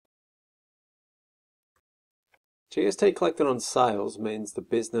GST collected on sales means the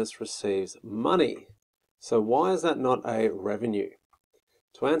business receives money. So why is that not a revenue?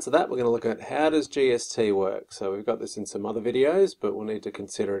 To answer that, we're going to look at how does GST work. So we've got this in some other videos, but we'll need to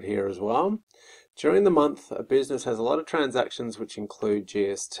consider it here as well. During the month, a business has a lot of transactions which include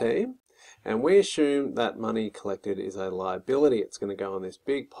GST, and we assume that money collected is a liability. It's going to go on this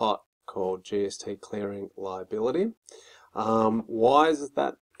big pot called GST Clearing liability. Why is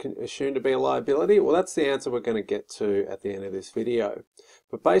that assumed to be a liability? Well, that's the answer we're going to get to at the end of this video.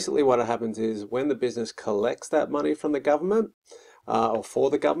 But basically what happens is when the business collects that money from the government, or for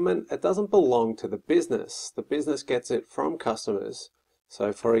the government, it doesn't belong to the business. The business gets it from customers.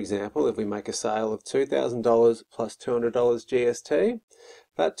 So for example, if we make a sale of $2,000 plus $200 GST,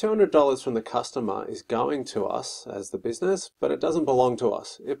 that $200 from the customer is going to us as the business, but it doesn't belong to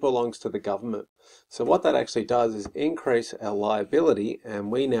us. It belongs to the government. So what that actually does is increase our liability,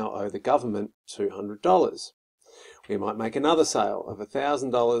 and we now owe the government $200. We might make another sale of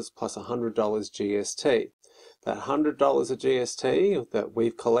 $1,000 plus $100 GST. That $100 of GST that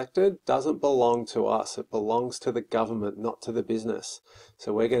we've collected doesn't belong to us. It belongs to the government, not to the business.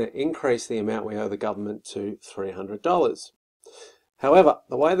 So we're going to increase the amount we owe the government to $300. However,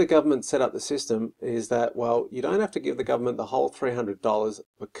 the way the government set up the system is that, well, you don't have to give the government the whole $300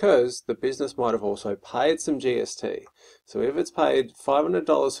 because the business might have also paid some GST. So if it's paid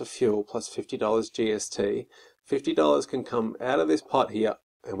 $500 for fuel plus $50 GST, $50 can come out of this pot here,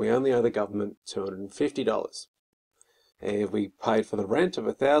 and we only owe the government $250. If we paid for the rent of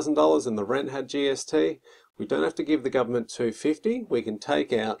 $1,000 and the rent had GST, we don't have to give the government $250. We can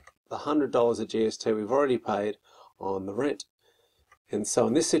take out the $100 of GST we've already paid on the rent. And so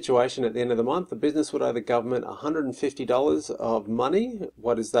in this situation, at the end of the month, the business would owe the government $150 of money.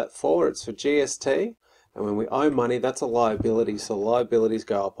 What is that for? It's for GST. And when we owe money, that's a liability. So liabilities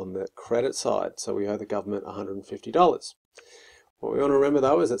go up on the credit side. So we owe the government $150. What we want to remember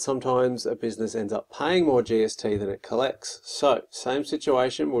though is that sometimes a business ends up paying more GST than it collects. So same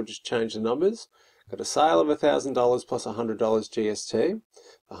situation, we'll just change the numbers. Got a sale of $1,000 plus $100 GST.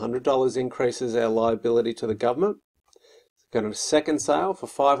 $100 increases our liability to the government. Got a second sale for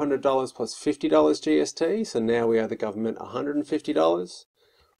 $500 plus $50 GST. So now we owe the government $150.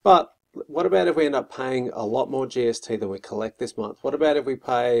 But what about if we end up paying a lot more GST than we collect this month? What about if we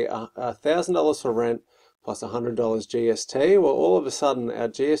pay $1,000 for rent plus $100 GST? Well, all of a sudden our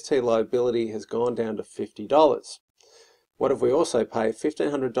GST liability has gone down to $50. What if we also pay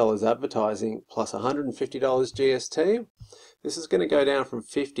 $1,500 advertising plus $150 GST? This is going to go down from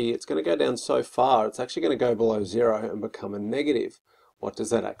 50, it's going to go down so far, it's actually going to go below zero and become a negative. What does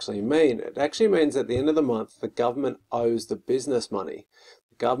that actually mean? It actually means at the end of the month, the government owes the business money.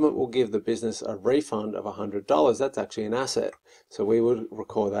 The government will give the business a refund of $100. That's actually an asset. So we would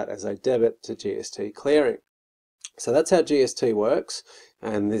record that as a debit to GST Clearing. So that's how GST works.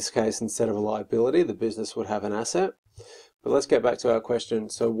 And in this case, instead of a liability, the business would have an asset. But let's get back to our question.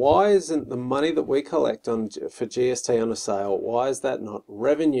 So why isn't the money that we collect for GST on a sale, why is that not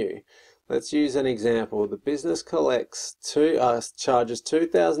revenue? Let's use an example. The business collects charges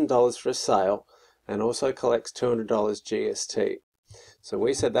 $2,000 for a sale and also collects $200 GST. So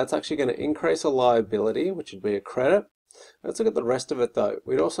we said that's actually going to increase a liability, which would be a credit. Let's look at the rest of it though.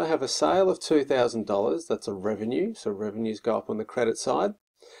 We'd also have a sale of $2,000. That's a revenue. So revenues go up on the credit side.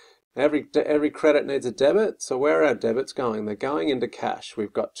 Every credit needs a debit. So where are our debits going? They're going into cash.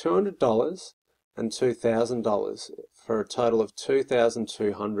 We've got $200 and $2,000 for a total of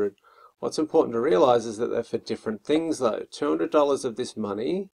 $2,200. What's important to realize is that they're for different things though. $200 of this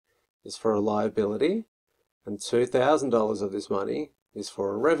money is for a liability and $2,000 of this money is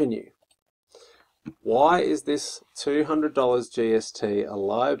for a revenue. Why is this $200 GST a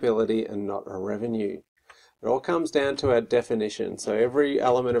liability and not a revenue? It all comes down to our definition. So every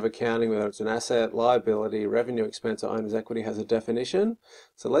element of accounting, whether it's an asset, liability, revenue, expense, or owner's equity, has a definition.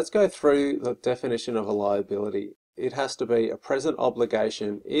 So let's go through the definition of a liability. It has to be a present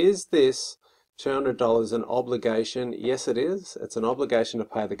obligation. Is this $200 an obligation? Yes, it is. It's an obligation to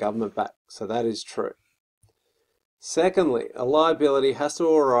pay the government back. So that is true. Secondly, a liability has to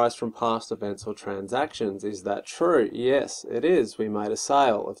arise from past events or transactions. Is that true? Yes, it is. We made a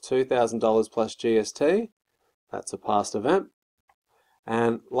sale of $2,000 plus GST. That's a past event.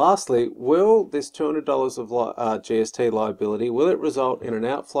 And lastly, will this $200 of GST liability, will it result in an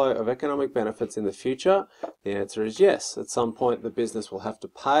outflow of economic benefits in the future? The answer is yes. At some point, the business will have to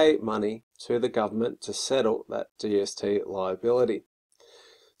pay money to the government to settle that GST liability.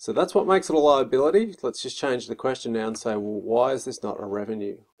 So that's what makes it a liability. Let's just change the question now and say, well, why is this not a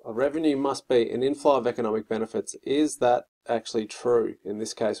revenue? A revenue must be an inflow of economic benefits. Is that actually true in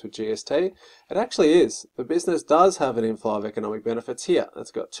this case with GST? It actually is. The business does have an inflow of economic benefits here.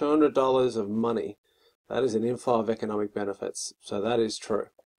 It's got $200 of money. That is an inflow of economic benefits, so that is true.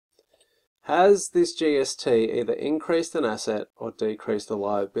 Has this GST either increased an asset or decreased a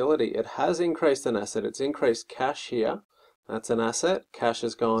liability? It has increased an asset. It's increased cash here. That's an asset. Cash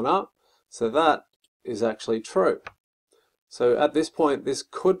has gone up, so that is actually true. So at this point, this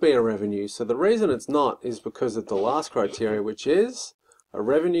could be a revenue. So the reason it's not is because of the last criteria, which is a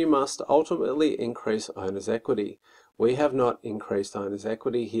revenue must ultimately increase owner's equity. We have not increased owner's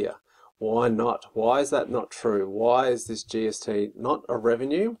equity here. Why not? Why is that not true? Why is this GST not a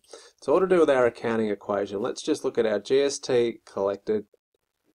revenue? It's all to do with our accounting equation. Let's just look at our GST collected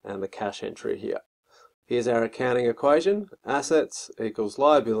and the cash entry here. Here's our accounting equation. Assets equals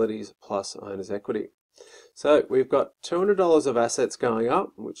liabilities plus owner's equity. So we've got $200 of assets going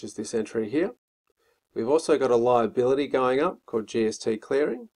up, which is this entry here. We've also got a liability going up called GST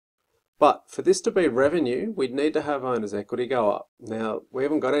Clearing. But for this to be revenue, we'd need to have owner's equity go up. Now, we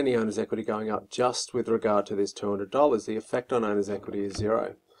haven't got any owner's equity going up just with regard to this $200. The effect on owner's equity is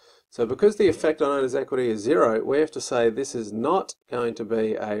zero. So because the effect on owner's equity is zero, we have to say this is not going to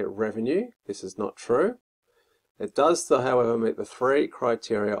be a revenue. This is not true. It does, however, meet the three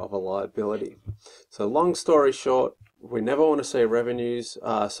criteria of a liability. So long story short, we never want to see GST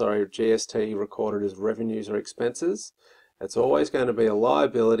recorded as revenues or expenses. It's always going to be a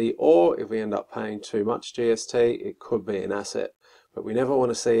liability, or if we end up paying too much GST, it could be an asset. But we never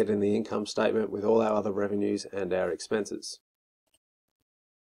want to see it in the income statement with all our other revenues and our expenses.